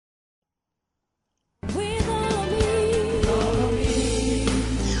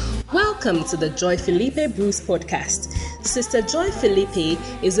Welcome to the Joy-Philippe Bruce podcast. Sister Joy-Philippe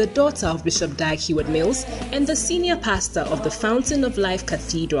is a daughter of Bishop Dag Mills and the senior pastor of the Fountain of Life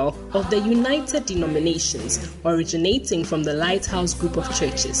Cathedral of the United Denominations, originating from the Lighthouse Group of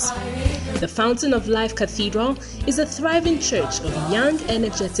Churches. The Fountain of Life Cathedral is a thriving church of young,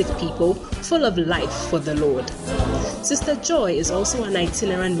 energetic people full of life for the Lord. Sister Joy is also an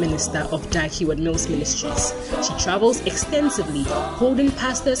itinerant minister of Dag Mills Ministries. She travels extensively, holding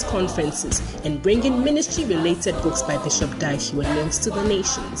pastors' conferences and bringing ministry-related books by Bishop Dag Mills to the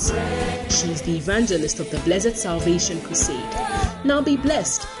nations. She is the evangelist of the Blessed Salvation Crusade. Now be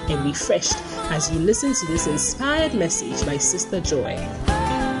blessed and refreshed as you listen to this inspired message by Sister Joy.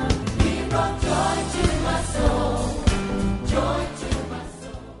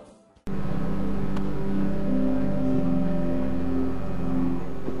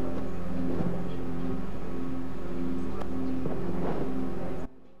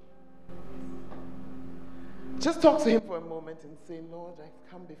 Just talk to him for a moment and say, Lord, I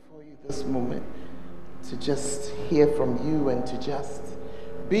come before you this moment to just hear from you and to just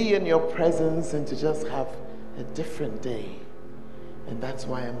be in your presence and to just have a different day. And that's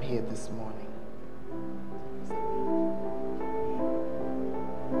why I'm here this morning.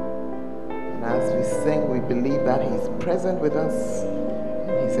 And as we sing, we believe that he's present with us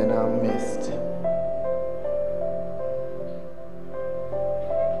and he's in our midst.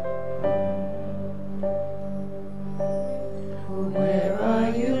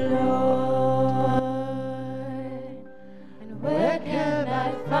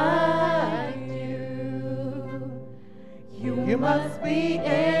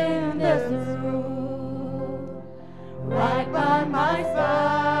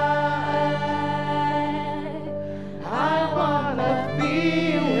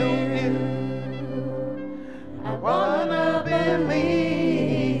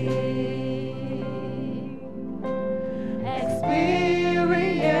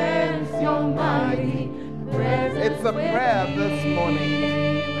 It's a prayer this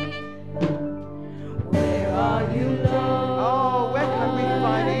morning. Where are you, Lord? Oh, where can we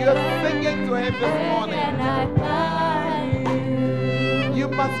find you? You're singing to him this morning. You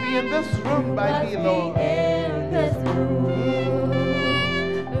must be in this room by me, Lord.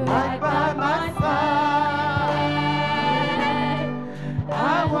 Right by my side.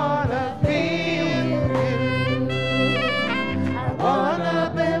 I want to feel you. I want to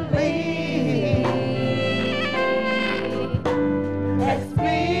believe.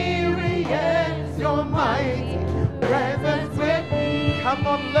 Come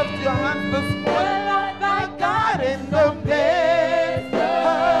on, lift your hands this morning. My God in the midst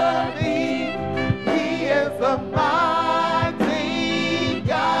of me, he is a mighty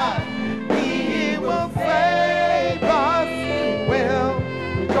God. He will save us. He will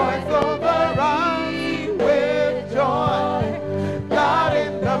rejoice over us with joy. God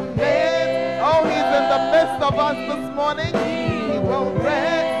in the midst, oh, he's in the midst of us this morning. He will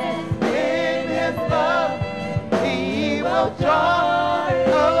rest in his love. He will joy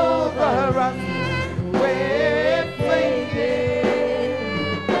over us with singing.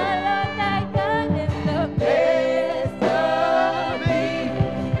 The Lord thy God in the midst of me.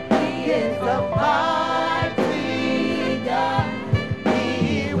 He is a mighty God. He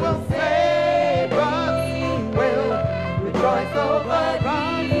will save us. He will rejoice over us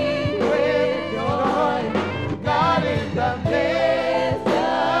with joy. God in the midst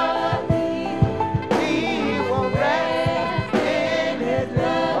of me. He will rest in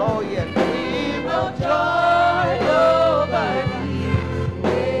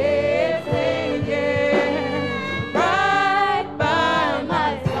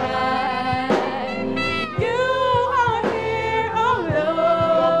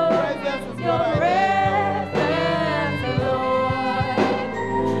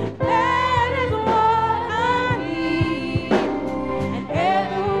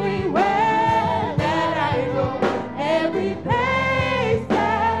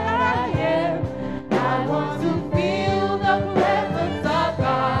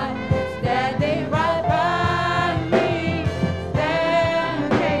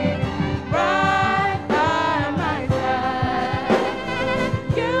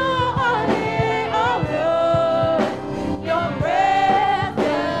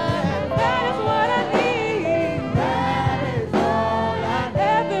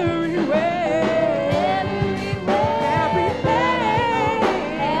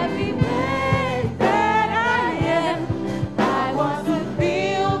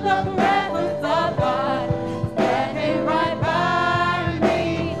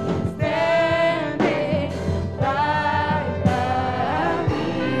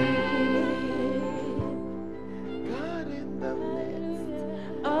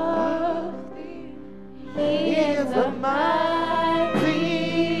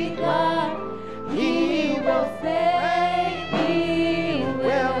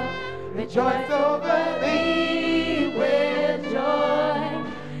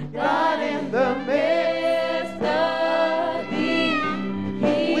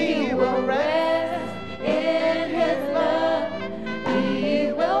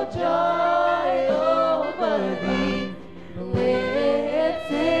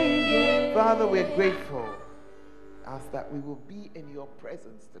Father, we're grateful as that we will be in your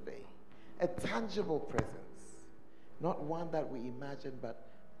presence today. A tangible presence. Not one that we imagine, but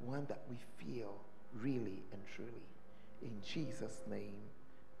one that we feel really and truly. In Jesus' name,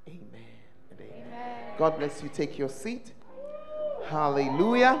 amen and amen. God bless you. Take your seat.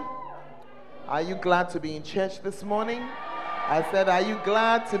 Hallelujah. Are you glad to be in church this morning? I said, are you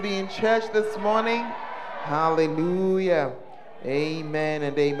glad to be in church this morning? Hallelujah. Amen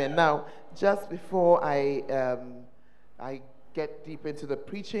and amen. Now, just before I get deep into the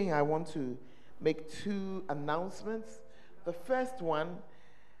preaching, I want to make two announcements. The first one,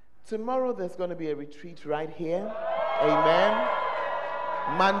 tomorrow there's going to be a retreat right here. Amen.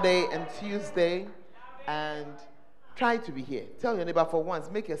 Monday and Tuesday. And try to be here. Tell your neighbor for once,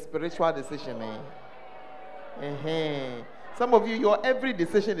 make a spiritual decision. Some of you, your every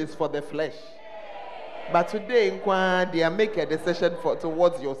decision is for the flesh. But today, they make a decision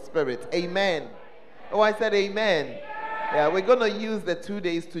towards your spirit. Amen. Oh, I said amen. Yeah, we're going to use the 2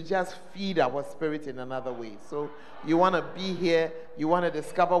 days to just feed our spirit in another way. So you want to be here. You want to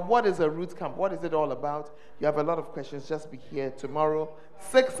discover what is a root camp. What is it all about? You have a lot of questions. Just be here tomorrow.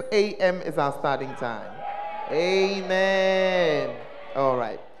 6 a.m. is our starting time. Amen. All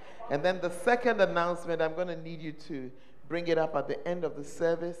right. And then the second announcement, I'm going to need you to bring it up at the end of the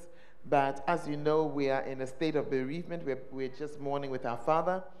service. But as you know, we are in a state of bereavement. We're just mourning with our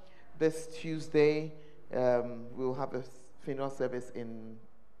father. This Tuesday, we'll have a funeral service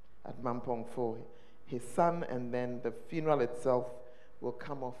at Mampong for his son, and then the funeral itself will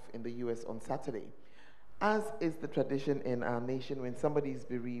come off in the U.S. on Saturday. As is the tradition in our nation, when somebody is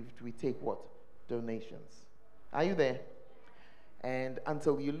bereaved, we take what? Donations. Are you there? And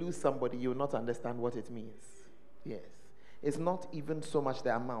until you lose somebody, you will not understand what it means. Yes. It's not even so much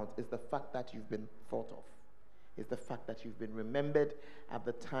the amount, it's the fact that you've been thought of. It's the fact that you've been remembered at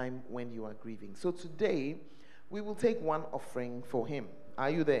the time when you are grieving. So today, we will take one offering for him. Are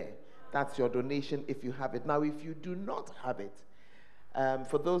you there? That's your donation if you have it. Now, if you do not have it,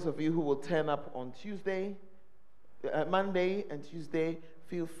 for those of you who will turn up on Monday and Tuesday,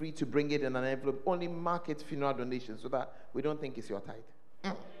 feel free to bring it in an envelope. Only mark it funeral donation so that we don't think it's your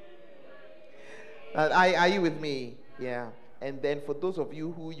tithe. Are you with me? Yeah. And then for those of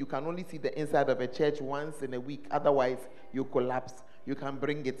you who you can only see the inside of a church once in a week, otherwise you collapse, you can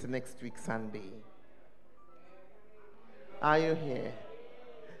bring it next week Sunday. Are you here?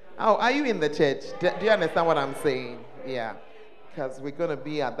 Oh, are you in the church? Do you understand what I'm saying? Yeah. Because we're going to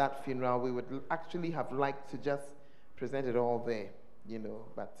be at that funeral. We would actually have liked to just present it all there,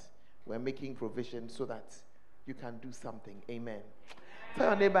 but we're making provision so that you can do something. Amen. Tell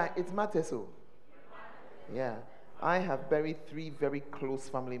your neighbor, it matters. So. Yeah. I have buried 3 very close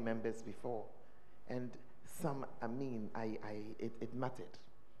family members before, and some, it mattered.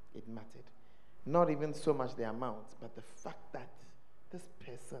 It mattered. Not even so much the amount, but the fact that this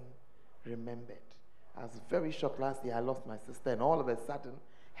person remembered. I was very shocked last year. I lost my sister, and all of a sudden,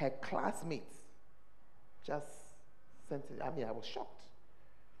 her classmates just sent it. I was shocked.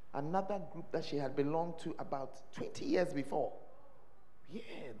 Another group that she had belonged to about 20 years before. Yeah,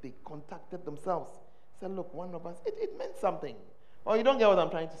 they contacted themselves. Said, look, one of us, it meant something. Or you don't get what I'm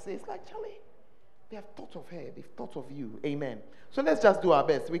trying to say. It's like, Charlie, they have thought of her. They've thought of you. Amen. So let's just do our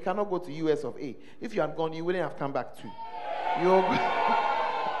best. We cannot go to US of A. If you had gone, you wouldn't have come back too.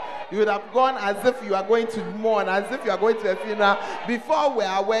 You would have gone as if you are going to mourn, as if you are going to a funeral. Before we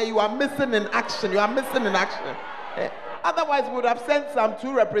are aware, you are missing in action. You are missing in action. Otherwise, we would have sent some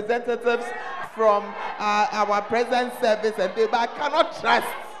 2 representatives from our present service, and but I cannot trust.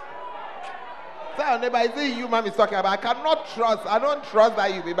 Tell your neighbor, is it you, Mom is talking about? I cannot trust. I don't trust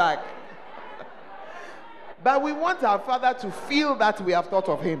that you'll be back. But we want our Father to feel that we have thought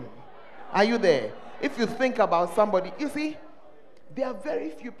of him. Are you there? If you think about somebody, you see, there are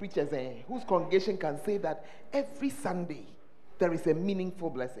very few preachers whose congregation can say that every Sunday there is a meaningful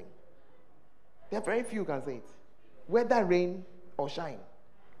blessing. There are very few who can say it. Whether rain or shine.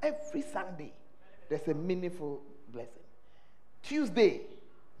 Every Sunday there's a meaningful blessing. Tuesday,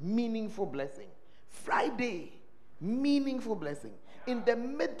 meaningful blessing. Friday, meaningful blessing. In the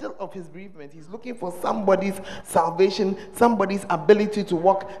middle of his bereavement, he's looking for somebody's salvation, somebody's ability to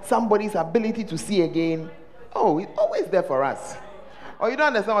walk, somebody's ability to see again. Oh, he's always there for us. Oh, you don't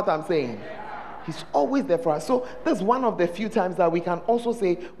understand what I'm saying? He's always there for us. So that's one of the few times that we can also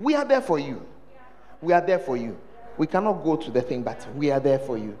say, we are there for you. We are there for you. We cannot go to the thing, but we are there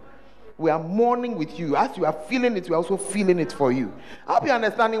for you. We are mourning with you. As you are feeling it, we are also feeling it for you. I hope you're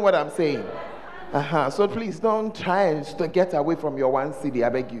understanding what I'm saying. So please don't try to get away from your 1 CD, I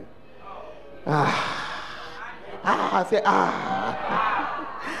beg you.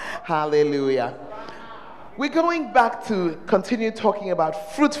 Hallelujah. We're going back to continue talking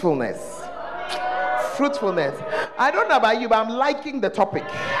about fruitfulness. Fruitfulness. I don't know about you, but I'm liking the topic.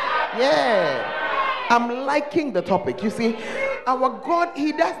 Yeah. I'm liking the topic. You see, our God,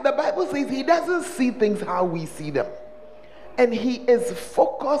 the Bible says he doesn't see things how we see them. And he is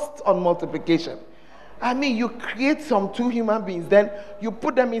focused on multiplication. I mean, you create some two human beings, then you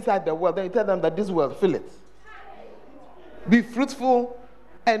put them inside the world, then you tell them that this world, fill it. Be fruitful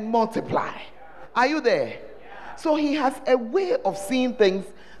and multiply. Are you there? So he has a way of seeing things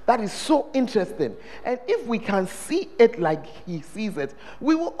that is so interesting. And if we can see it like he sees it,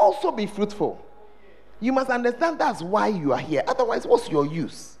 we will also be fruitful. You must understand that's why you are here. Otherwise, what's your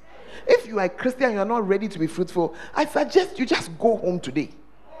use? If you are a Christian and you're not ready to be fruitful, I suggest you just go home today.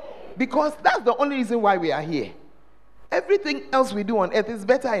 Because that's the only reason why we are here. Everything else we do on earth is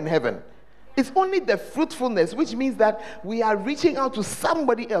better in heaven. It's only the fruitfulness, which means that we are reaching out to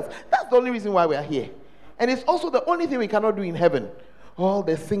somebody else. That's the only reason why we are here. And it's also the only thing we cannot do in heaven. All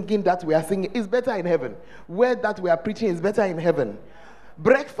the singing that we are singing is better in heaven. Word that we are preaching is better in heaven.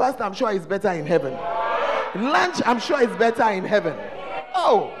 Breakfast, I'm sure, is better in heaven. Lunch, I'm sure, is better in heaven.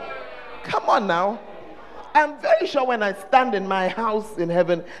 Oh, come on now. I'm very sure when I stand in my house in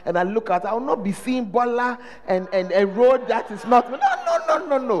heaven and I look out, I will not be seeing Bola and a road that is not.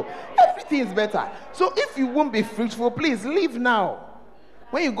 No. Everything is better. So if you won't be fruitful, please leave now.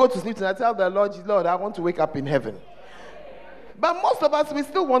 When you go to sleep tonight, tell the Lord, Lord, I want to wake up in heaven. But most of us, we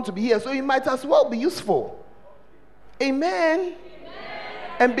still want to be here, so you might as well be useful. Amen.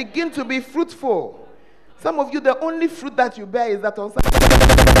 And begin to be fruitful. Some of you, the only fruit that you bear is that on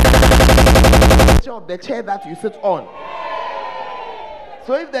of the chair that you sit on.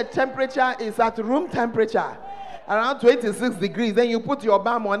 So if the temperature is at room temperature, around 26 degrees, then you put your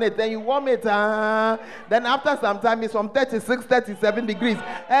balm on it, then you warm it, then after some time it's from 36, 37 degrees.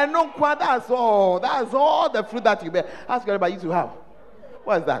 And no, that's all the fruit that you bear. Ask everybody to have.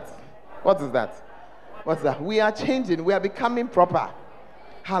 What is that? What's that? We are changing, we are becoming proper.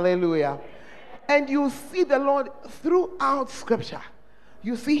 Hallelujah. And you see the Lord throughout Scripture.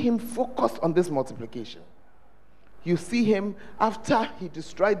 You see him focused on this multiplication. You see him after he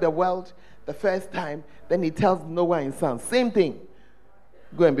destroyed the world the first time, then he tells Noah and sons, same thing.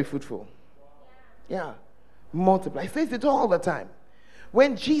 Go and be fruitful. Yeah. Multiply. He says it all the time.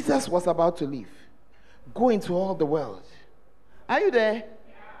 When Jesus was about to leave, go into all the world. Are you there?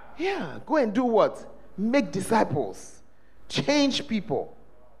 Yeah. Go and do what? Make disciples. Change people.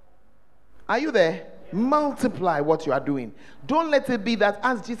 Are you there? Multiply what you are doing. Don't let it be that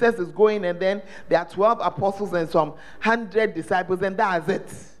as Jesus is going and then there are 12 apostles and some 100 disciples and that's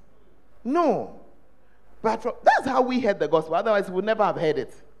it. No. But that's how we heard the gospel. Otherwise, we would never have heard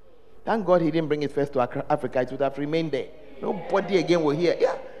it. Thank God he didn't bring it first to Africa. It would have remained there. Nobody again will hear.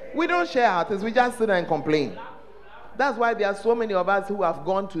 Yeah. We don't share our things. We just sit there and complain. That's why there are so many of us who have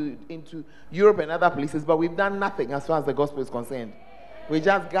gone into Europe and other places, but we've done nothing as far as the gospel is concerned. We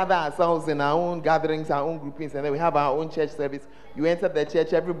just gather ourselves in our own gatherings, our own groupings, and then we have our own church service. You enter the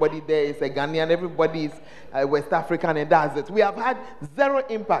church, everybody there is a Ghanaian, everybody is West African, and that's it. We have had zero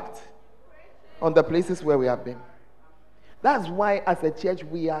impact on the places where we have been. That's why, as a church,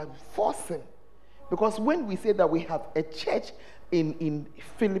 we are forcing. Because when we say that we have a church in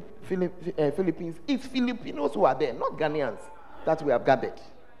Philippines, it's Filipinos who are there, not Ghanaians, that we have gathered.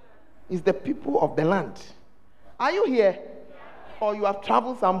 It's the people of the land. Are you here? Or you have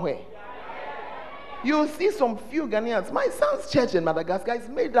traveled somewhere. You see some few Ghanaians. My son's church in Madagascar is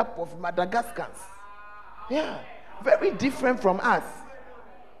made up of Madagascans. Yeah. Very different from us.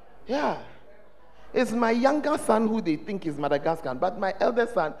 Yeah. It's my younger son who they think is Madagascan. But my elder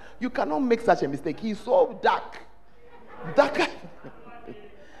son, you cannot make such a mistake. He's so dark. Darker.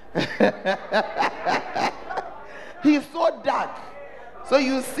 He's so dark. So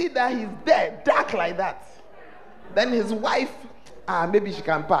you see that he's there, dark like that. Then his wife, maybe she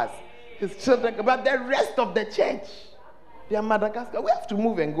can pass. His children, but the rest of the church, they are Madagascar. We have to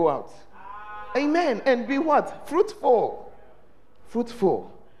move and go out. Amen. And be what? Fruitful. Fruitful.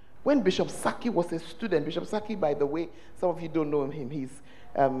 When Bishop Saki was a student, Bishop Saki, by the way, some of you don't know him. He's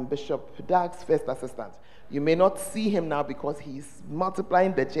Bishop Dag's first assistant. You may not see him now because he's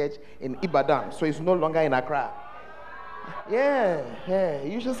multiplying the church in Ibadan. So he's no longer in Accra. Yeah.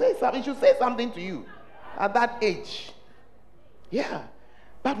 You should say something. He should say something to you at that age. Yeah.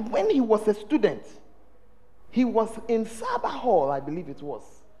 But when he was a student, he was in Saba Hall, I believe it was.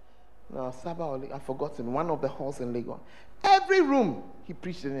 No, Saba Hall, I've forgotten, one of the halls in Lagos. Every room, he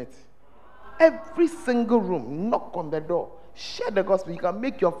preached in it. Every single room, knock on the door, share the gospel. You can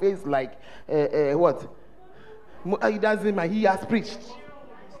make your face like, what? He doesn't mind, he has preached.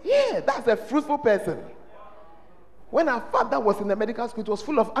 Yeah, that's a fruitful person. When our father was in the medical school, it was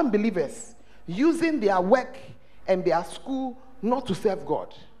full of unbelievers using their work and their school not to serve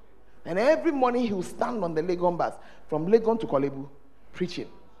God. And every morning he would stand on the Legon bus from Legon to Kolebu, preaching.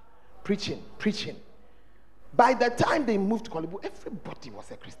 By the time they moved to Kolebu, everybody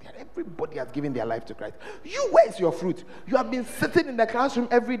was a Christian. Everybody has given their life to Christ. Where's your fruit? You have been sitting in the classroom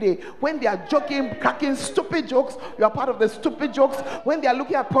every day. When they are joking, cracking stupid jokes, you are part of the stupid jokes. When they are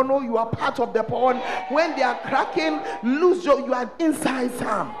looking at porno, you are part of the porn. When they are cracking loose jokes, you are inside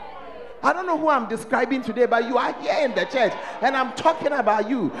Sam. I don't know who I'm describing today, but you are here in the church, and I'm talking about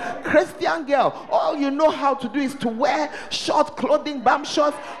you. Christian girl, all you know how to do is to wear short clothing, bum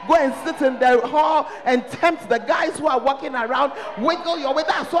shorts, go and sit in the hall and tempt the guys who are walking around, wiggle your way.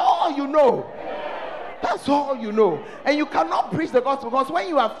 That's all you know. That's all you know. And you cannot preach the gospel, because when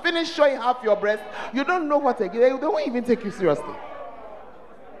you are finished showing half your breast, you don't know what again. They won't even take you seriously.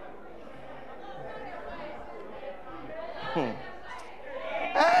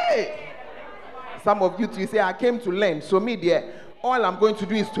 Hey! Some of you too say, I came to learn. So me there, all I'm going to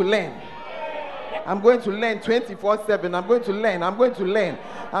do is to learn. I'm going to learn 24/7. I'm going to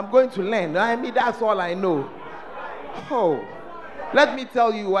learn. I mean, that's all I know. Oh, let me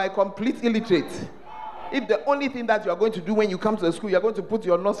tell you, you are a complete illiterate. If the only thing that you are going to do when you come to the school, you are going to put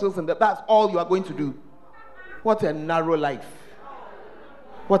your nostrils in that's all you are going to do. What a narrow life.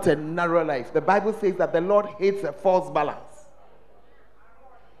 What a narrow life. The Bible says that the Lord hates a false balance.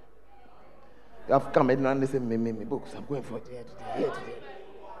 I've come and listen me books. I'm going for here today.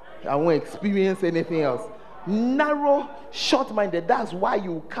 I won't experience anything else. Narrow, short-minded. That's why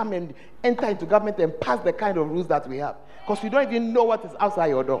you come and enter into government and pass the kind of rules that we have. Because you don't even know what is outside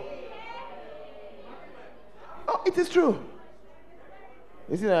your door. Oh, it is true.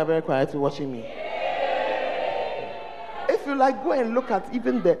 You see, they're very quiet watching me. If you like, go and look at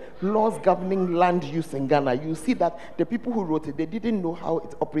even the laws governing land use in Ghana. You see that the people who wrote it, they didn't know how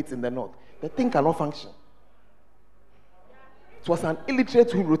it operates in the north. The thing cannot function. It was an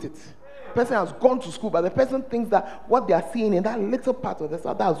illiterate who wrote it. The person has gone to school, but the person thinks that what they are seeing in that little part of the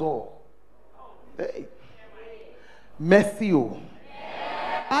south, that's all. Hey. Mercy.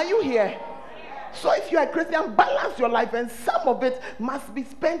 Are you here? So if you are a Christian, balance your life, and some of it must be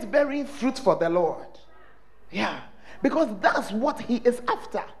spent bearing fruit for the Lord. Yeah. Because that's what he is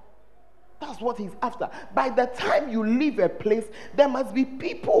after. That's what he's after. By the time you leave a place, there must be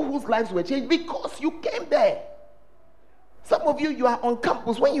people whose lives were changed because you came there. Some of you, you are on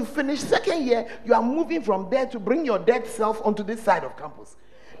campus. When you finish second year, you are moving from there to bring your dead self onto this side of campus.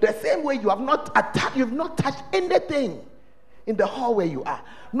 The same way you have not touched anything in the hall where you are.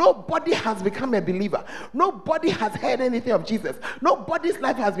 Nobody has become a believer. Nobody has heard anything of Jesus. Nobody's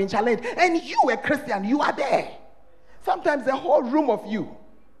life has been challenged. And you, a Christian, you are there. Sometimes a whole room of you.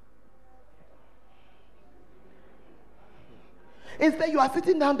 Instead, you are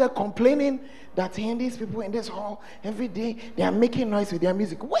sitting down there complaining that these people in this hall, every day, they are making noise with their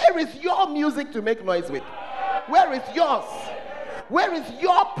music. Where is your music to make noise with? Where is yours? Where is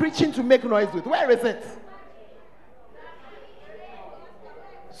your preaching to make noise with? Where is it?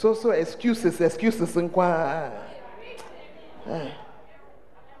 So excuses. Are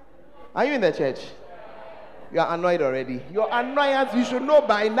you in the church? You are annoyed already. Your annoyance, you should know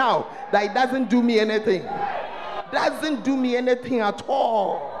by now that it doesn't do me anything. Doesn't do me anything at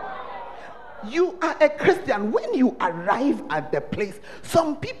all. You are a Christian. When you arrive at the place,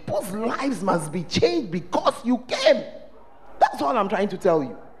 some people's lives must be changed because you came. That's all I'm trying to tell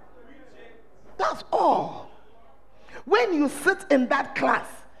you. That's all. When you sit in that class,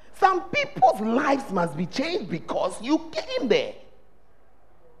 some people's lives must be changed because you came there.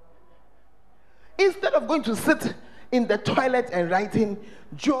 Instead of going to sit in the toilet and writing,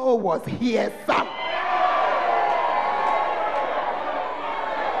 Joe was here, son.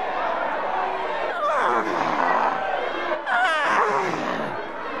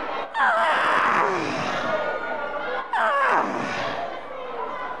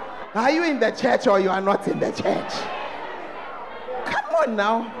 Are you in the church or you are not in the church? Come on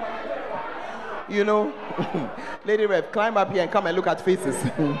now. You know, Lady Rev, climb up here and come and look at faces.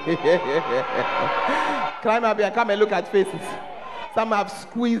 Climb up here and come and look at faces. Some have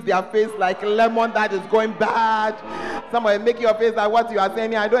squeezed their face like lemon that is going bad. Some are making your face like what you are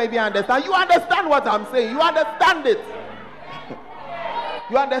saying. I don't even understand. You understand what I'm saying. You understand it.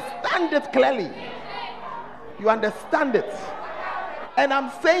 You understand it clearly. You understand it. And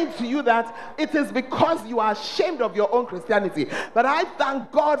I'm saying to you that it is because you are ashamed of your own Christianity. But I thank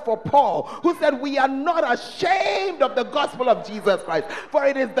God for Paul, who said we are not ashamed of the gospel of Jesus Christ, for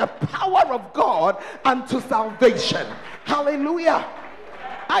it is the power of God unto salvation. Hallelujah.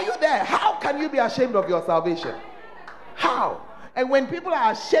 Are you there? How can you be ashamed of your salvation? How? And when people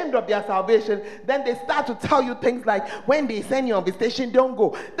are ashamed of their salvation, then they start to tell you things like, when they send you on visitation, don't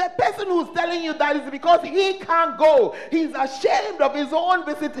go. The person who's telling you that is because he can't go. He's ashamed of his own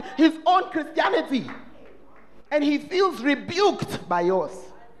visit, his own Christianity. And he feels rebuked by yours.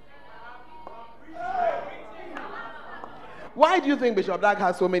 Why do you think Bishop Dag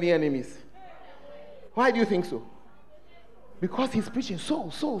has so many enemies? Why do you think so? Because he's preaching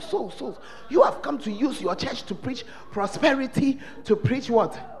souls. You have come to use your church to preach prosperity, to preach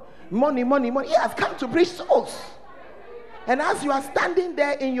what? Money. He has come to preach souls. And as you are standing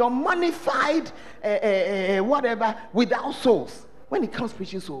there in your money-fied whatever, without souls, when he comes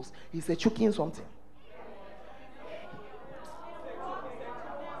preaching souls, he's choking something.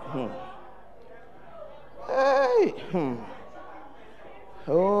 Hey.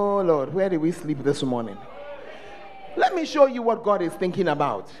 Oh Lord, where did we sleep this morning? Let me show you what God is thinking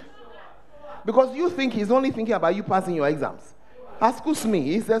about. Because you think he's only thinking about you passing your exams. Excuse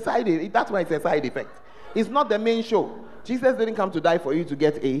me, it's a side effect. That's why it's a side effect. It's not the main show. Jesus didn't come to die for you to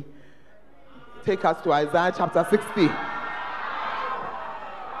get A. Take us to Isaiah chapter 60.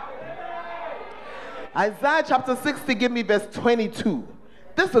 Isaiah chapter 60, give me verse 22.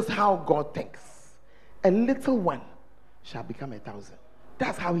 This is how God thinks. A little one shall become 1,000.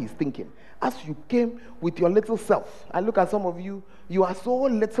 That's how he's thinking. As you came with your little self, I look at some of you, you are so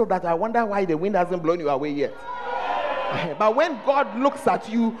little that I wonder why the wind hasn't blown you away yet. But when God looks at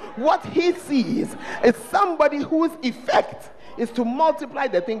you, what he sees is somebody whose effect is to multiply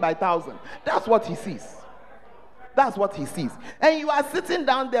the thing by 1,000. That's what he sees. That's what he sees. And you are sitting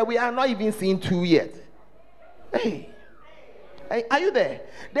down there, we are not even seeing 2 yet. Hey, are you there?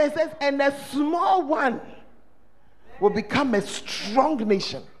 There says, and a small one will become a strong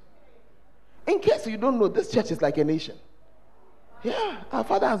nation. In case you don't know, this church is like a nation. Yeah, our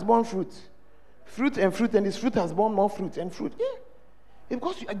Father has borne fruit. Fruit, and his fruit has borne more fruit and fruit. Yeah.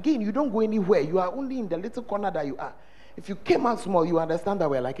 Because, again, you don't go anywhere. You are only in the little corner that you are. If you came out small, you understand that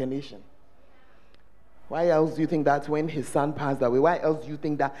we're like a nation. Why else do you think that when his son passed away, why else do you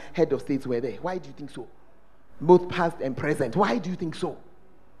think that head of states were there? Why do you think so? Both past and present. Why do you think so?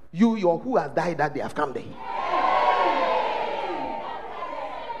 Your who has died that they have come there. Yeah.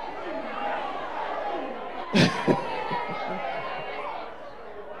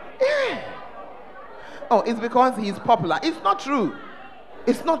 Oh, it's because he's popular. It's not true.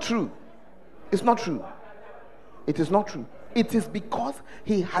 It's not true. It's not true. It is not true. It is because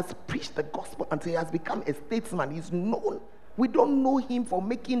he has preached the gospel until he has become a statesman. He's known. We don't know him for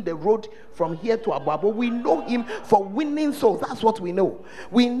making the road from here to Ababo. We know him for winning souls. That's what we know.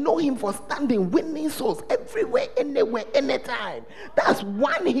 We know him for standing, winning souls everywhere, anywhere, anytime. That's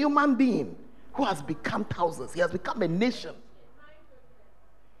one human being who has become thousands. He has become a nation.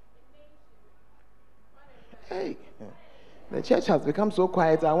 Hey, the church has become so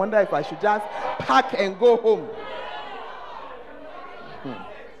quiet. I wonder if I should just pack and go home.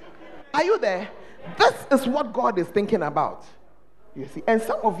 Are you there? This is what God is thinking about. You see, and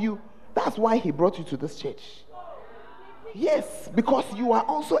some of you, that's why he brought you to this church. Yes, because you are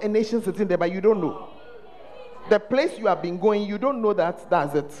also a nation sitting there, but you don't know. The place you have been going, you don't know that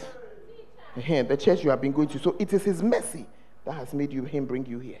that's it. The church you have been going to. So it is his mercy that has made him bring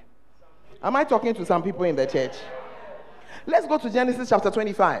you here. Am I talking to some people in the church? Let's go to Genesis chapter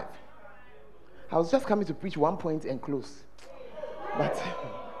 25. I was just coming to preach one point and close. But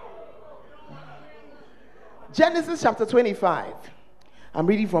Genesis chapter 25. I'm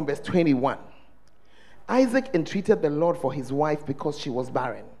reading from verse 21. Isaac entreated the Lord for his wife because she was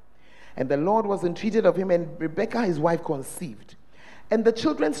barren. And the Lord was entreated of him, and Rebekah his wife conceived. And the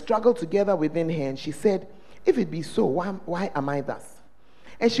children struggled together within her, and she said, if it be so, why am I thus?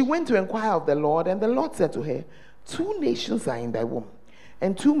 And she went to inquire of the Lord, and the Lord said to her, 2 nations are in thy womb,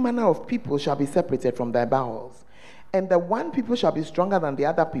 and 2 manner of people shall be separated from thy bowels. And the one people shall be stronger than the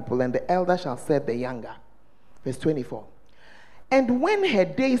other people, and the elder shall serve the younger. Verse 24. And when her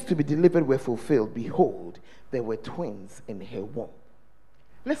days to be delivered were fulfilled, behold, there were twins in her womb.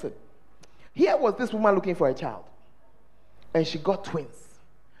 Listen, here was this woman looking for a child, and she got twins.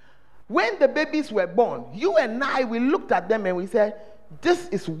 When the babies were born, you and I, we looked at them and we said, this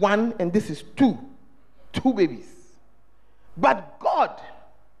is 1 and this is 2. 2 babies. But God,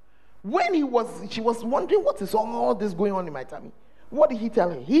 when she was wondering what is all this going on in my tummy, what did he tell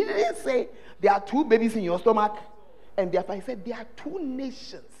her? He didn't say there are 2 babies in your stomach, and therefore he said there are 2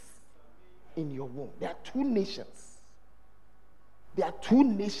 nations in your womb. There are 2 nations. There are 2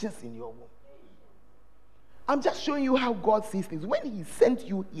 nations in your womb. I'm just showing you how God sees things. When he sent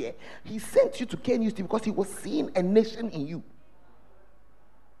you here, he sent you to KNUST because he was seeing a nation in you.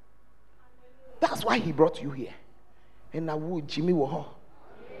 That's why he brought you here. And now would Jimmy Woho.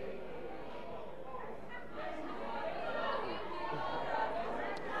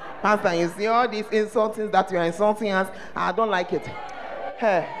 Pastor, you see all these insulting that you are insulting us. I don't like it.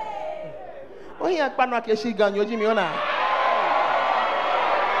 Hey. Oh, here, Panakeshi Gan, Yojimi Ona.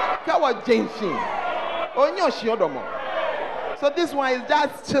 Kawa Jenshin. Oh, Yoshiodomo. So this one is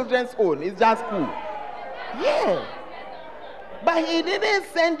just children's own. It's just cool. Yeah. But he didn't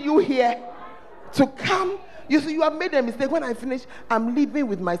send you here to come. You see, you have made a mistake. When I finish, I'm leaving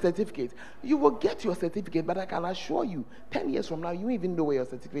with my certificate. You will get your certificate, but I can assure you, 10 years from now, you won't even know where your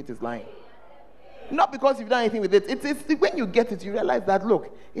certificate is lying. Not because you've done anything with it. It's when you get it, you realize that,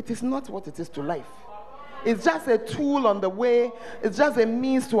 look, it is not what it is to life. It's just a tool on the way. It's just a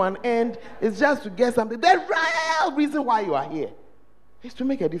means to an end. It's just to get something. The real reason why you are here is to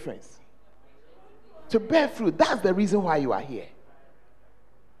make a difference. To bear fruit. That's the reason why you are here.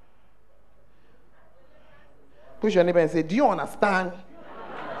 Push your neighbor and say, do you understand?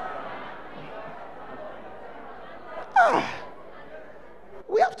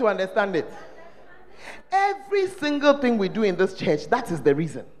 We have to understand it. Every single thing we do in this church, that is the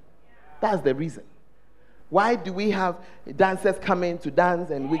reason. That's the reason. Why do we have dancers coming to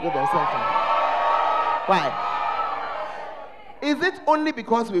dance and wiggle themselves? Why? Is it only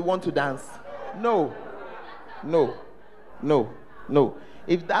because we want to dance? No. No. No. No.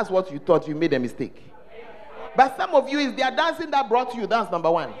 If that's what you thought, you made a mistake. But some of you, is their dancing that brought you. That's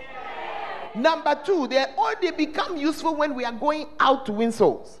number one. Number two, they become useful when we are going out to win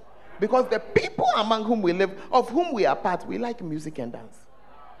souls. Because the people among whom we live, of whom we are part, we like music and dance.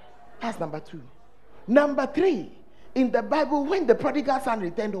 That's number two. Number three, in the Bible, when the prodigal son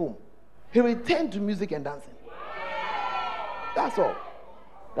returned home, he returned to music and dancing. That's all.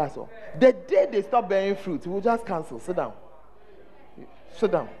 That's all. The day they stop bearing fruit, we'll just cancel. Sit down.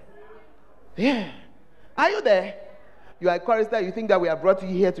 Sit down. Yeah. Are you there? You are a chorister. You think that we have brought you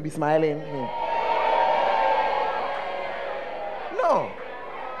here to be smiling? No.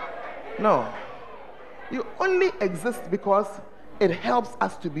 No. You only exist because it helps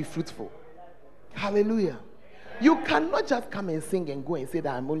us to be fruitful. Hallelujah. You cannot just come and sing and go and say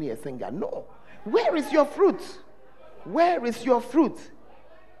that I'm only a singer. No. Where is your fruit? Where is your fruit?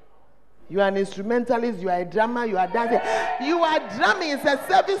 You are an instrumentalist, you are a drummer, you are dancing. You are drumming, it's a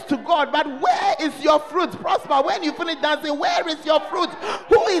service to God, but where is your fruit? Prosper, when you finish dancing, where is your fruit?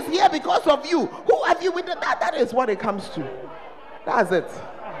 Who is here because of you? Who have you with? That is what it comes to. That's it.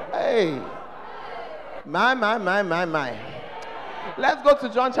 Hey. My. Let's go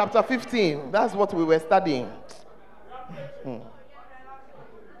to John chapter 15. That's what we were studying.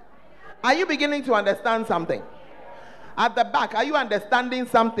 Are you beginning to understand something? At the back, are you understanding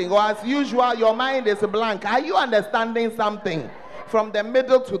something? Or as usual, your mind is blank. Are you understanding something? From the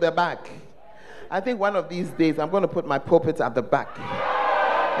middle to the back. I think one of these days, I'm going to put my pulpit at the back.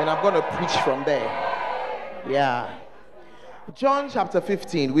 And I'm going to preach from there. Yeah. John chapter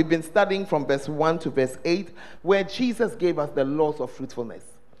 15, we've been studying from verse 1 to verse 8, where Jesus gave us the laws of fruitfulness.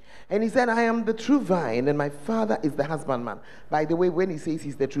 And he said, I am the true vine, and my Father is the husbandman. By the way, when he says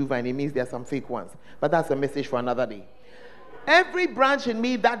he's the true vine, it means there are some fake ones. But that's a message for another day. Every branch in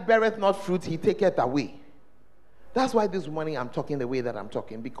me that beareth not fruit, he taketh away. That's why this morning I'm talking the way that I'm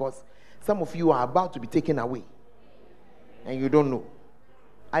talking, because some of you are about to be taken away. And you don't know.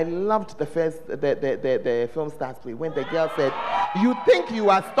 I loved the film Stars Play when the girl said, you think you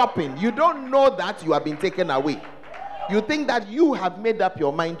are stopping. You don't know that you have been taken away. You think that you have made up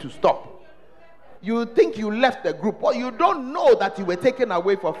your mind to stop. You think you left the group, or you don't know that you were taken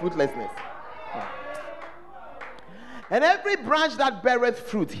away for fruitlessness. And every branch that beareth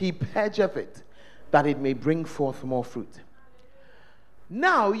fruit, he purgeth it, that it may bring forth more fruit.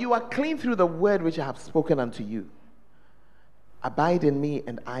 Now you are clean through the word which I have spoken unto you. Abide in me,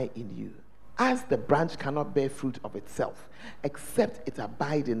 and I in you. As the branch cannot bear fruit of itself, except it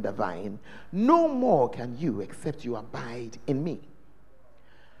abide in the vine, no more can you, except you abide in me.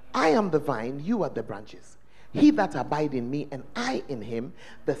 I am the vine, you are the branches. He that abide in me, and I in him,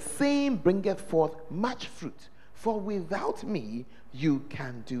 the same bringeth forth much fruit. For without me, you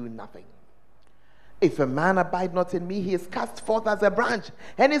can do nothing. If a man abide not in me, he is cast forth as a branch,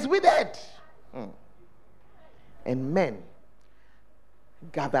 and is withered. And men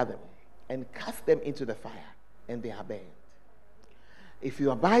gather them, and cast them into the fire, and they are burned. If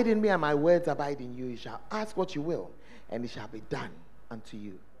you abide in me, and my words abide in you, you shall ask what you will, and it shall be done unto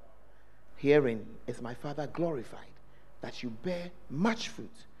you. Herein is my Father glorified, that you bear much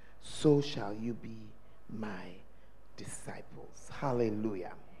fruit, so shall you be my disciples.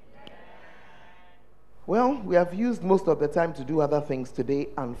 Hallelujah. Well, we have used most of the time to do other things today,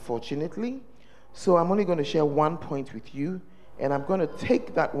 unfortunately. So I'm only going to share one point with you, and I'm going to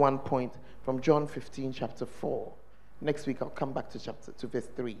take that one point from John 15, chapter 4. Next week, I'll come back to verse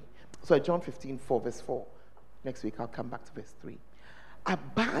 3. So John 15, 4, verse 4. Next week, I'll come back to verse 3.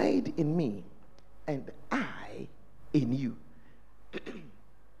 Abide in me, and I in you.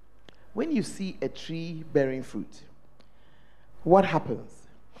 When you see a tree bearing fruit, what happens?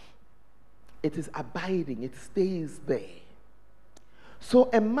 It is abiding. It stays there. So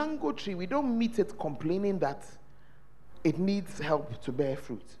a mango tree, we don't meet it complaining that it needs help to bear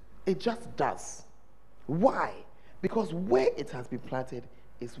fruit. It just does. Why? Because where it has been planted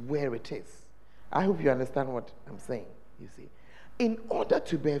is where it is. I hope you understand what I'm saying, you see. In order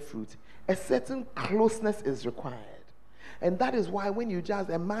to bear fruit, a certain closeness is required. And that is why when you just,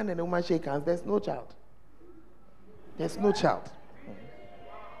 a man and a woman shake hands, there's no child. There's no child.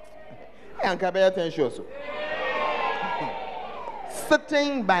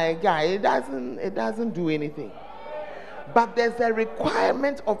 Sitting by a guy, it doesn't do anything. But there's a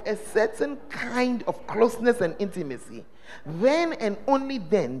requirement of a certain kind of closeness and intimacy. Then and only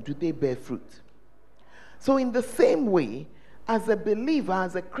then do they bear fruit. So in the same way, as a believer,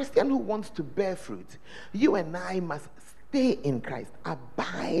 as a Christian who wants to bear fruit, you and I must stay in Christ.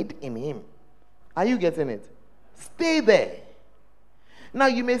 Abide in him. Are you getting it? Stay there. Now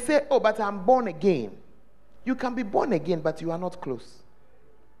you may say, oh, but I'm born again. You can be born again, but you are not close.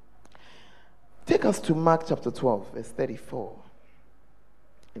 Take us to Mark chapter 12, verse 34.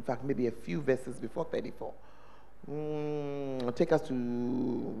 In fact, maybe a few verses before 34. Take us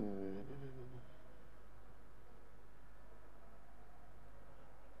to...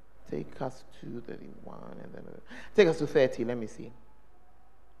 Take us to 31, and then... Take us to 30, let me see.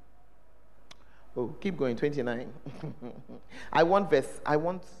 Oh, keep going, 29. I want verse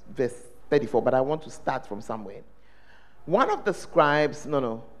 34, but I want to start from somewhere. One of the scribes...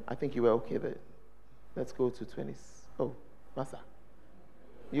 No, I think you were okay there. Let's go to 20. Oh, Masa.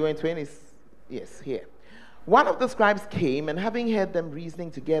 You were in 20s? Yes, here. One of the scribes came, and having heard them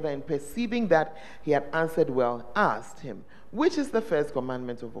reasoning together and perceiving that he had answered well, asked him, which is the first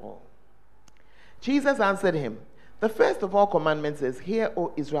commandment of all? Jesus answered him, the first of all commandments is, hear,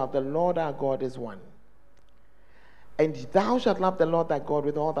 O Israel, the Lord our God is one. And thou shalt love the Lord thy God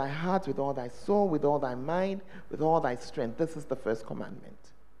with all thy heart, with all thy soul, with all thy mind, with all thy strength. This is the first commandment.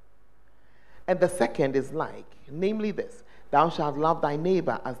 And the second is like, namely this, thou shalt love thy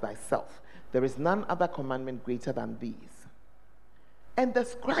neighbor as thyself. There is none other commandment greater than these. And the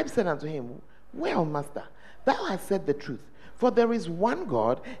scribe said unto him, well, master, thou hast said the truth, for there is one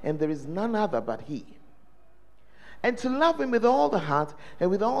God, and there is none other but he. And to love him with all the heart, and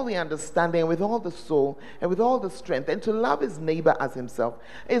with all the understanding, and with all the soul, and with all the strength, and to love his neighbor as himself,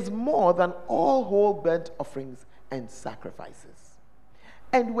 is more than all whole burnt offerings and sacrifices.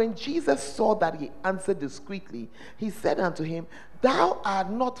 And when Jesus saw that he answered discreetly, he said unto him, thou art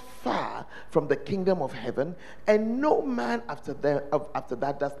not far from the kingdom of heaven, and no man after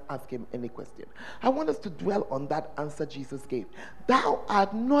that does ask him any question. I want us to dwell on that answer Jesus gave. Thou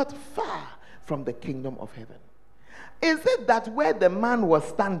art not far from the kingdom of heaven. Is it that where the man was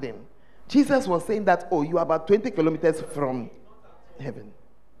standing, Jesus was saying that, oh, you are about 20 kilometers from heaven?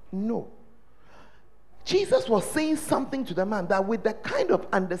 No. Jesus was saying something to the man that with the kind of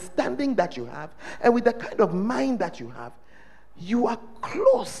understanding that you have and with the kind of mind that you have, you are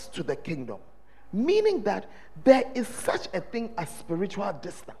close to the kingdom. Meaning that there is such a thing as spiritual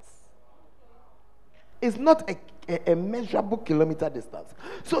distance. It's not a measurable kilometer distance.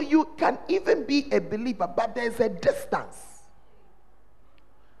 So you can even be a believer, but there's a distance.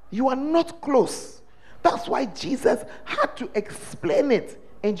 You are not close. That's why Jesus had to explain it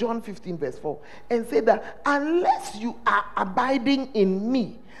in John 15 verse 4 and say that unless you are abiding in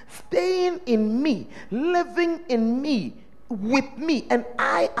me, staying in me, living in me, with me, and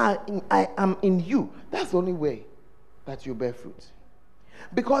I am in you, that's the only way that you bear fruit.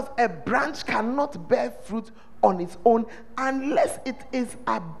 Because a branch cannot bear fruit on its own unless it is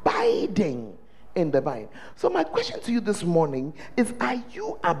abiding in the vine. So my question to you this morning is, are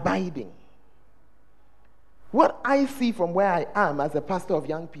you abiding? What I see from where I am as a pastor of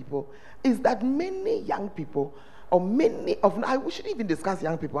young people is that many young people, or we shouldn't even discuss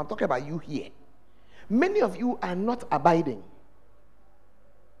young people, I'm talking about you here. Many of you are not abiding.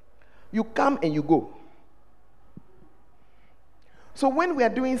 You come and you go. So when we are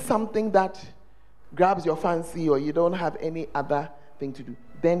doing something that grabs your fancy or you don't have any other thing to do,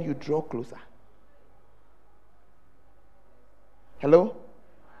 then you draw closer. Hello?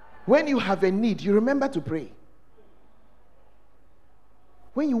 When you have a need, you remember to pray.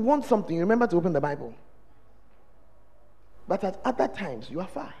 When you want something, you remember to open the Bible. But at other times, you are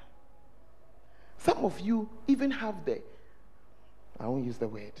far. Some of you even have I won't use the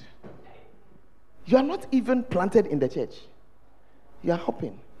word. You are not even planted in the church. You are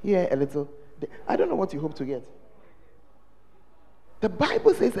hopping here a little. I don't know what you hope to get. The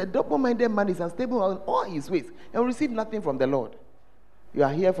Bible says a double-minded man is unstable in all his ways and will receive nothing from the Lord. You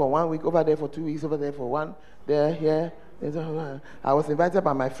are here for 1 week, over there for 2 weeks, over there for one, there, here. I was invited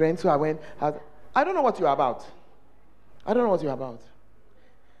by my friend, so I went. I don't know what you're about. I don't know what you're about.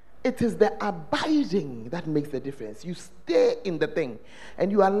 It is the abiding that makes the difference. You stay in the thing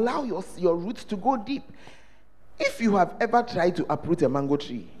and you allow your roots to go deep. If you have ever tried to uproot a mango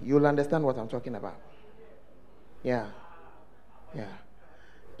tree, you'll understand what I'm talking about. Yeah.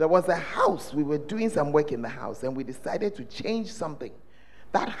 There was a house. We were doing some work in the house and we decided to change something.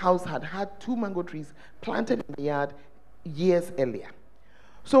 That house had 2 mango trees planted in the yard years earlier.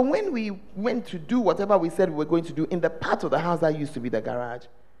 So when we went to do whatever we said we were going to do in the part of the house that used to be the garage,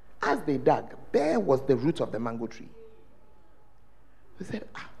 as they dug, there was the root of the mango tree. We said,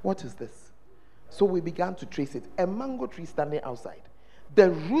 what is this? So we began to trace it. A mango tree standing outside.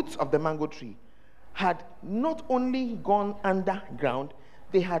 The roots of the mango tree had not only gone underground,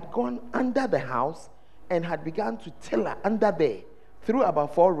 they had gone under the house and had begun to tiller under there through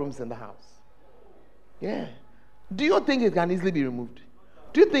about 4 rooms in the house. Yeah. Do you think it can easily be removed?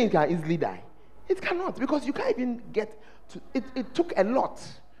 Do you think it can easily die? It cannot, because you can't even get to it. It took a lot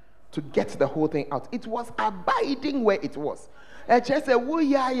to get the whole thing out. It was abiding where it was. And just said, oh,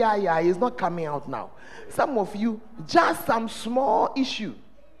 yeah, it's not coming out now. Some of you, just some small issue,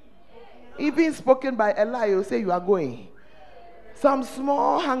 even spoken by Eli, you say you are going. Some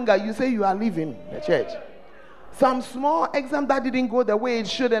small hunger, you say you are leaving the church. Some small exam that didn't go the way it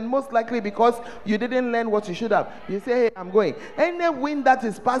should, and most likely because you didn't learn what you should have. You say, hey, I'm going. Any wind that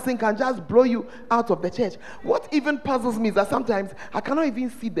is passing can just blow you out of the church. What even puzzles me is that sometimes I cannot even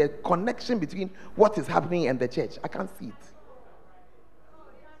see the connection between what is happening and the church. I can't see it.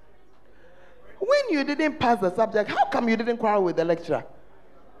 When you didn't pass the subject, how come you didn't quarrel with the lecturer?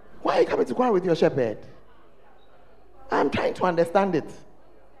 Why are you coming to quarrel with your shepherd? I'm trying to understand it.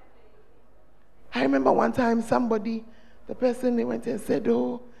 I remember one time the person, they went and said,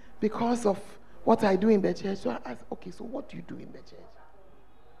 oh, because of what I do in the church. So I asked, okay, so what do you do in the church?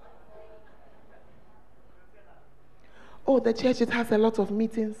 Oh, the church, it has a lot of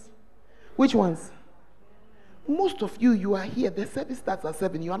meetings. Which ones? Most of you are here. The service starts at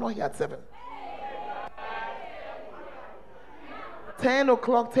 7. You are not here at 7. 10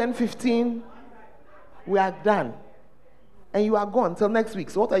 o'clock, 10:15, we are done. And you are gone till next week.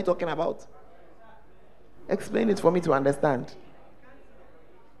 So what are you talking about? Explain it for me to understand.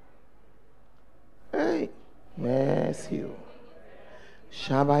 Hey, bless you.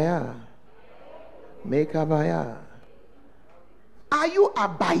 Shabaya. Mekabaya. Are you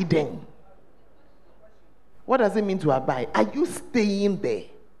abiding? What does it mean to abide? Are you staying there?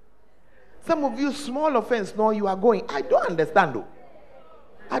 Some of you, small offense, no, you are going. I don't understand though.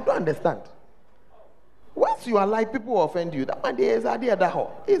 I don't understand. Once you are like, people will offend you. That one day is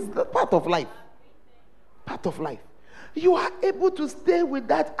it's the part of life. Part of life. You are able to stay with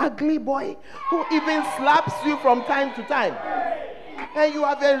that ugly boy who even slaps you from time to time. And you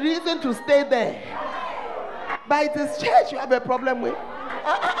have a reason to stay there. But it is church you have a problem with.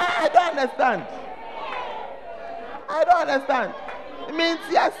 I don't understand. I don't understand. It means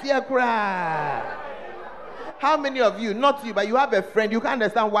yes, yeah. How many of you, not you, but you have a friend, you can't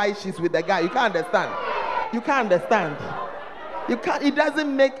understand why she's with the guy. You can't understand. You can't understand. You can't. It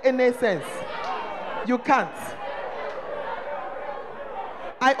doesn't make any sense. You can't.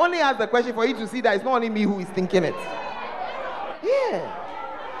 I only ask the question for you to see that it's not only me who is thinking it. Yeah.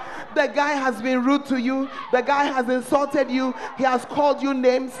 The guy has been rude to you. The guy has insulted you. He has called you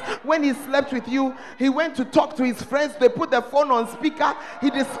names. When he slept with you, he went to talk to his friends. They put the phone on speaker. He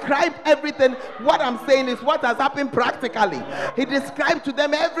described everything. What I'm saying is what has happened practically. He described to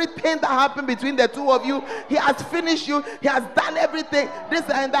them everything that happened between the two of you. He has finished you. He has done everything, this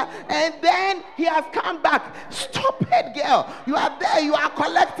and that. And then he has come back. Stupid girl. You are there. You are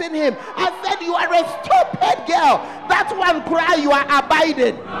collecting him. I said you are a stupid girl. That one cry, you are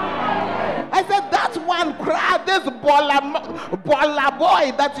abiding. I said, that one cry, this baller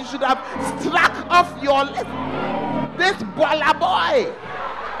boy that you should have struck off your list. This baller boy.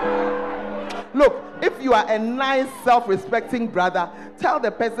 Look, if you are a nice, self-respecting brother, tell the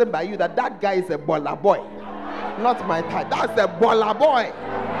person by you that guy is a baller boy. Not my type. That's a baller boy.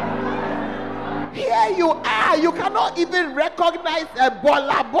 Here you are. You cannot even recognize a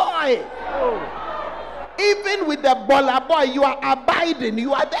baller boy. Even with the baller boy, you are abiding.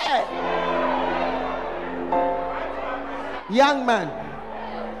 You are there. Young man,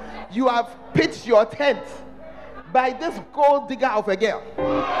 you have pitched your tent by this gold digger of a girl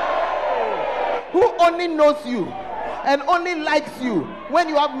who only knows you and only likes you when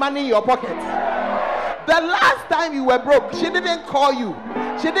you have money in your pocket. The last time you were broke, she didn't call you.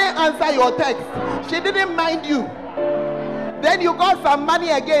 She didn't answer your text. She didn't mind you. Then you got some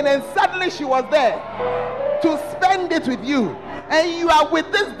money again and suddenly she was there to spend it with you. And you are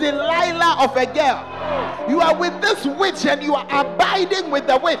with this Delilah of a girl. You are with this witch and you are abiding with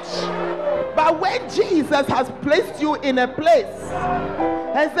the witch. But when Jesus has placed you in a place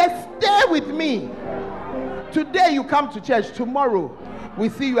and says, stay with me. Today you come to church. Tomorrow we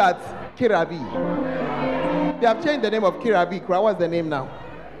see you at Kirabi. They have changed the name of Kirabi. What's the name now?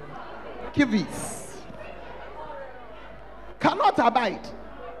 Kivis. Cannot abide.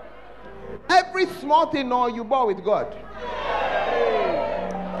 Every small thing you bore with God.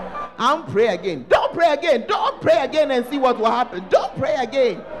 And pray again. Don't pray again. Don't pray again and see what will happen. Don't pray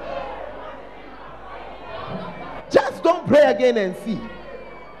again. Just don't pray again and see.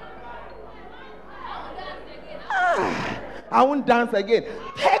 I won't dance again.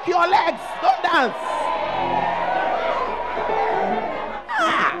 Take your legs. Don't dance.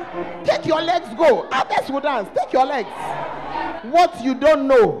 Take your legs, go. Others will dance. Take your legs. What you don't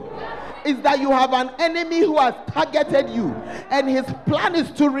know is that you have an enemy who has targeted you, and his plan is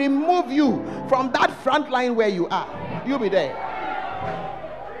to remove you from that front line where you are. You'll be there.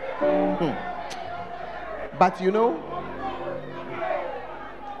 But you know,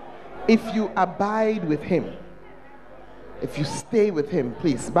 if you abide with him, if you stay with him,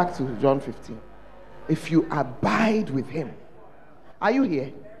 please, back to John 15. If you abide with him, are you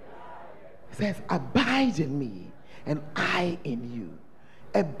here? It says, abide in me and I in you.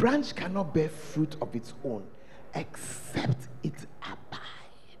 A branch cannot bear fruit of its own except it abide,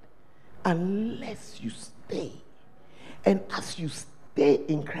 unless you stay. And as you stay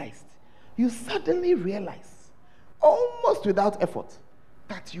in Christ, you suddenly realize, almost without effort,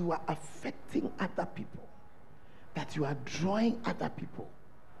 that you are affecting other people, that you are drawing other people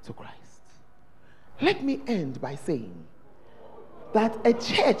to Christ. Let me end by saying that a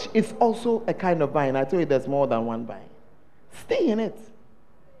church is also a kind of vine. I told you there's more than one vine. Stay in it.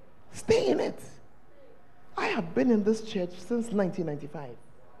 Stay in it. I have been in this church since 1995.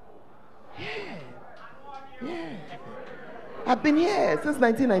 Yeah. I've been here since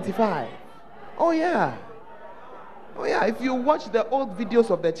 1995. Oh yeah. If you watch the old videos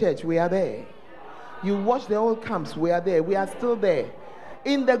of the church, we are there. You watch the old camps, we are there. We are still there.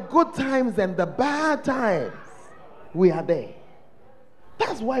 In the good times and the bad times, we are there.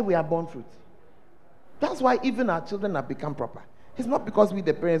 That's why we are born fruit. That's why even our children have become proper. It's not because we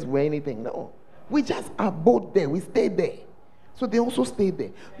the parents were anything. No. We just are both there. We stay there. So they also stay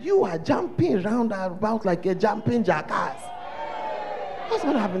there. You are jumping around about like a jumping jackass. What's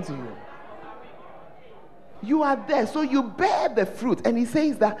going to happen to you? You are there. So you bear the fruit. And he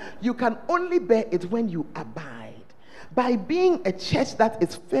says that you can only bear it when you abide. By being a church that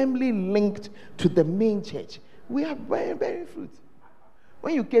is firmly linked to the main church, we are bearing fruit.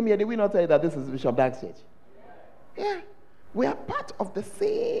 When you came here, did we not tell you that this is Bishop Dag's church? Yeah. We are part of the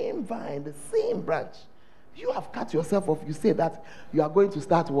same vine, the same branch. You have cut yourself off. You say that you are going to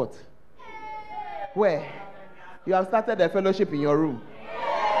start what? Where? You have started a fellowship in your room.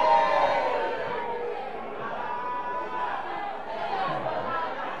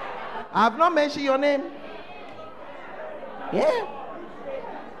 I have not mentioned your name. Yeah.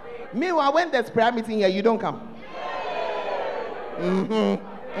 Meanwhile, when there's prayer meeting here, you don't come.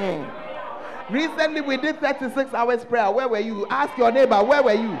 Recently, we did 36 hours prayer. Where were you? Ask your neighbor, where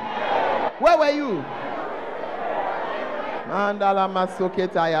were you? Where were you?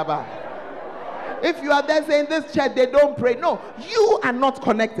 If you are there saying this church, they don't pray. No, you are not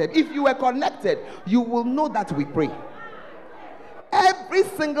connected. If you were connected, you will know that we pray. Every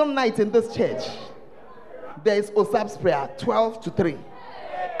single night in this church, there is Osab's prayer, 12 to 3.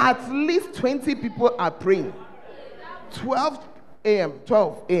 At least 20 people are praying. 12 a.m.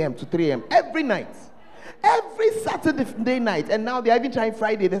 to 3 a.m. every night. Every Saturday night. And now they are even trying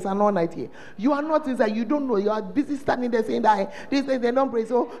Friday. There's another night here. You are not inside. You don't know. You are busy standing there saying that these days they don't pray.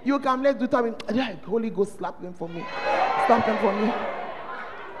 So you come, let's do something. Holy Ghost, slap them for me. Stamp them for me.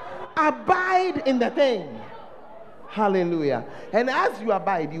 Abide in the thing. Hallelujah. And as you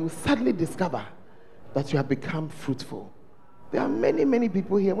abide, you will suddenly discover that you have become fruitful. There are many, many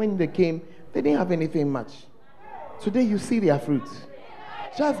people here. When they came, they didn't have anything much. Today you see their fruit.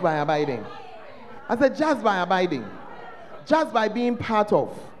 Just by abiding. I said just by abiding. Just by being part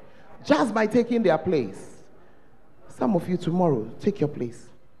of. Just by taking their place. Some of you tomorrow, take your place.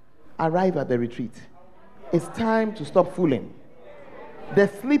 Arrive at the retreat. It's time to stop fooling. The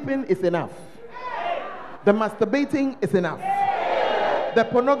sleeping is enough. The masturbating is enough. The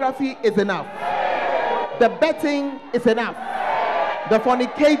pornography is enough. The betting is enough. The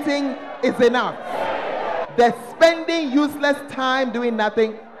fornicating is enough. The spending useless time doing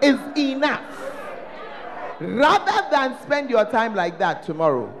nothing is enough. Rather than spend your time like that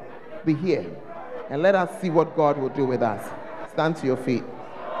tomorrow, be here and let us see what God will do with us. Stand to your feet.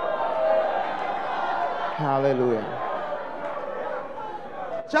 Hallelujah.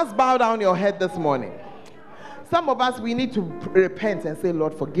 Just bow down your head this morning. Some of us, we need to repent and say,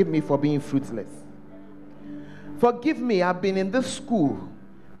 Lord, forgive me for being fruitless. Forgive me, I've been in this school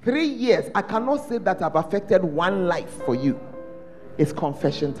 3 years. I cannot say that I've affected one life for you. It's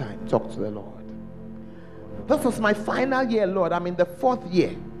confession time. Talk to the Lord. This is my final year, Lord. I'm in the 4th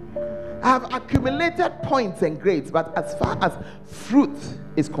year. I have accumulated points and grades, but as far as fruit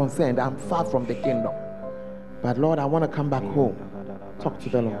is concerned, I'm far from the kingdom. But Lord, I want to come back home. Talk to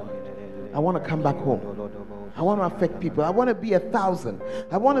the Lord. I want to come back home. I want to affect people. I want to be 1,000.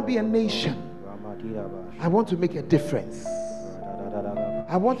 I want to be a nation. I want to make a difference.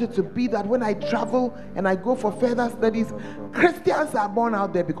 I want it to be that when I travel and I go for further studies, Christians are born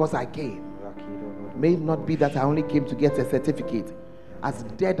out there because I came. It may not be that I only came to get a certificate, as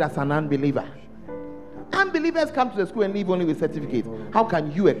dead as an unbeliever. Unbelievers come to the school and leave only with certificate. How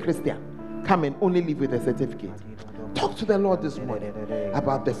can you, a Christian, come and only leave with a certificate? Talk to the Lord this morning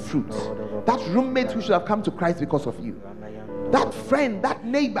about the fruit. That roommate who should have come to Christ because of you. That friend, that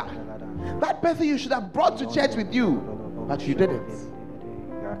neighbor, that person you should have brought to church with you, but you didn't.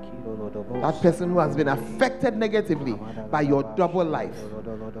 That person who has been affected negatively by your double life,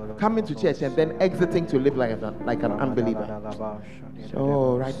 coming to church and then exiting to live like an unbeliever.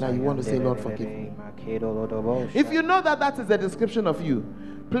 Oh, right now you want to say, Lord, forgive me. If you know that that is a description of you,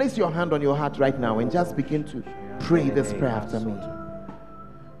 place your hand on your heart right now and just begin to pray this prayer after me.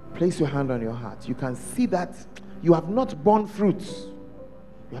 Place your hand on your heart. You can see that you have not borne fruits.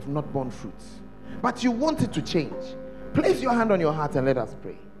 You have not borne fruits. But you want it to change. Place your hand on your heart and let us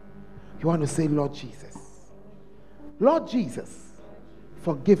pray. You want to say, Lord Jesus. Lord Jesus,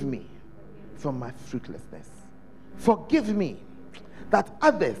 forgive me for my fruitlessness. Forgive me that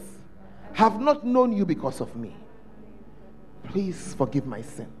others have not known you because of me. Please forgive my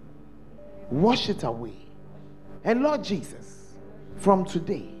sin. Wash it away. And Lord Jesus, from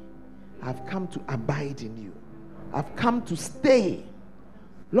today, I've come to abide in you. I've come to stay.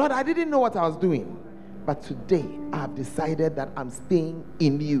 Lord, I didn't know what I was doing, but today I've decided that I'm staying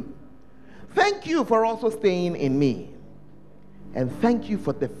in you. Thank you for also staying in me. And thank you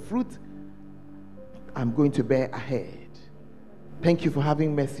for the fruit I'm going to bear ahead. Thank you for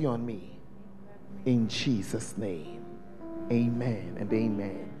having mercy on me. In Jesus' name, amen and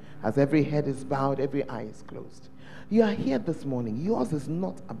amen. As every head is bowed, every eye is closed. You are here this morning. Yours is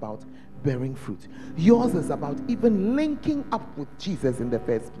not about bearing fruit. Yours is about even linking up with Jesus in the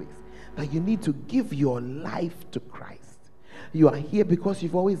first place. That you need to give your life to Christ. You are here because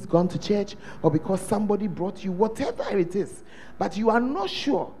you've always gone to church or because somebody brought you, whatever it is. But you are not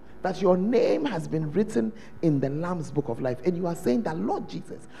sure that your name has been written in the Lamb's Book of Life. And you are saying that, Lord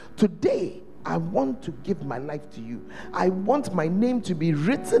Jesus, today I want to give my life to you. I want my name to be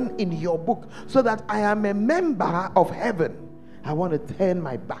written in your book so that I am a member of heaven. I want to turn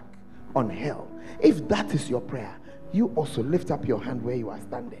my back on hell. If that is your prayer, you also lift up your hand where you are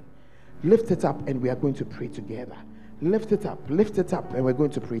standing. Lift it up and we are going to pray together. Lift it up, and we're going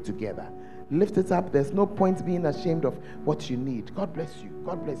to pray together. Lift it up. There's no point being ashamed of what you need. God bless you.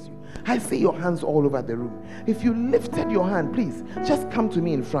 God bless you. I see your hands all over the room. If you lifted your hand, please just come to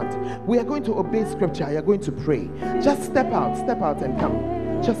me in front. We are going to obey scripture. You're going to pray. Just step out and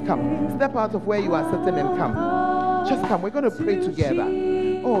come. Just come. Step out of where you are sitting and come. Just come. We're going to pray together.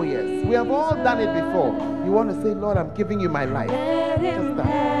 Oh yes, we have all done it before. You want to say, Lord, I'm giving you my life. Just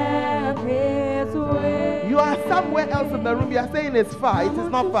start. You are somewhere else in the room. You are saying it's far. It is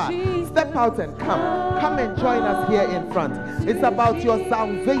not far. Step out and come. Come and join us here in front. It's about your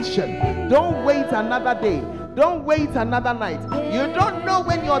salvation. Don't wait another day. Don't wait another night. You don't know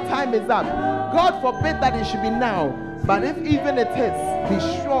when your time is up. God forbid that it should be now. But if even it is, be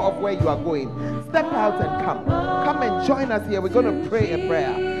sure of where you are going. Step out and come. Come and join us here. We're going to pray a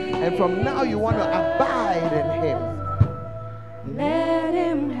prayer. And from now you want to abide in Him. Let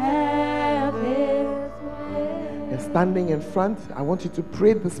Him have His way. And standing in front, I want you to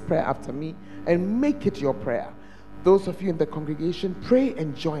pray this prayer after me and make it your prayer. Those of you in the congregation, pray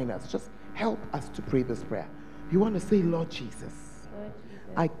and join us. Just help us to pray this prayer. You want to say, Lord Jesus,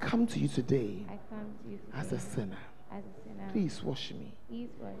 I come to you today as a sinner. Please wash me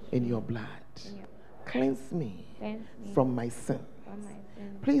in your blood. Cleanse me from my sin.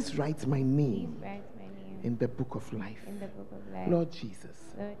 Please write my name Please write my name in the book of life. in the book of life. Lord Jesus,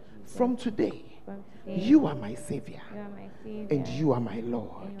 Lord Jesus, from today, from today, you are my Savior you are my Savior, and you are my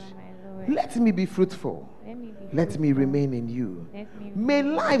Lord. and you are my Lord. Let me be fruitful. Let me be Let me fruitful. remain in you. Let me May remain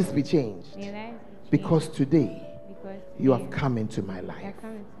in lives you. be changed May lives be changed, because today because you today have come into my you life. have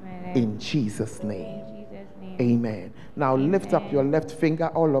come into my life. In Jesus' In name. Jesus' name. Amen. Now lift up your left finger,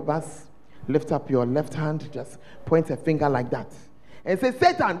 all of us. Lift up your left hand. Just point a finger like that. And say,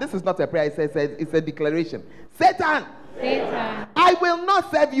 Satan, this is not a prayer, it's a declaration. Satan, Satan, I will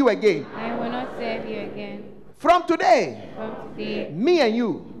not serve you again. I will not serve you again. From today, From today, me and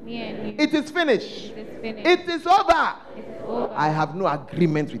you, me and you, it is finished. it is finished. It is over. It is over. I have no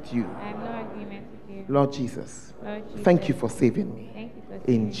agreement with you. I have no agreement with you. Lord Jesus, Lord Jesus, thank you for saving me. thank you for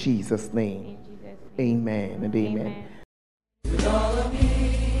saving In me. Jesus' name. In Jesus' name. Amen and amen. Amen.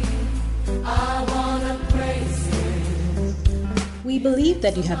 We believe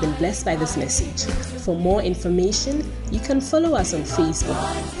that you have been blessed by this message. For more information, you can follow us on Facebook,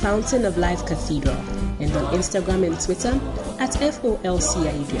 Fountain of Life Cathedral, and on Instagram and Twitter at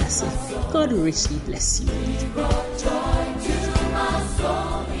FOLCIUDAC. God richly bless you.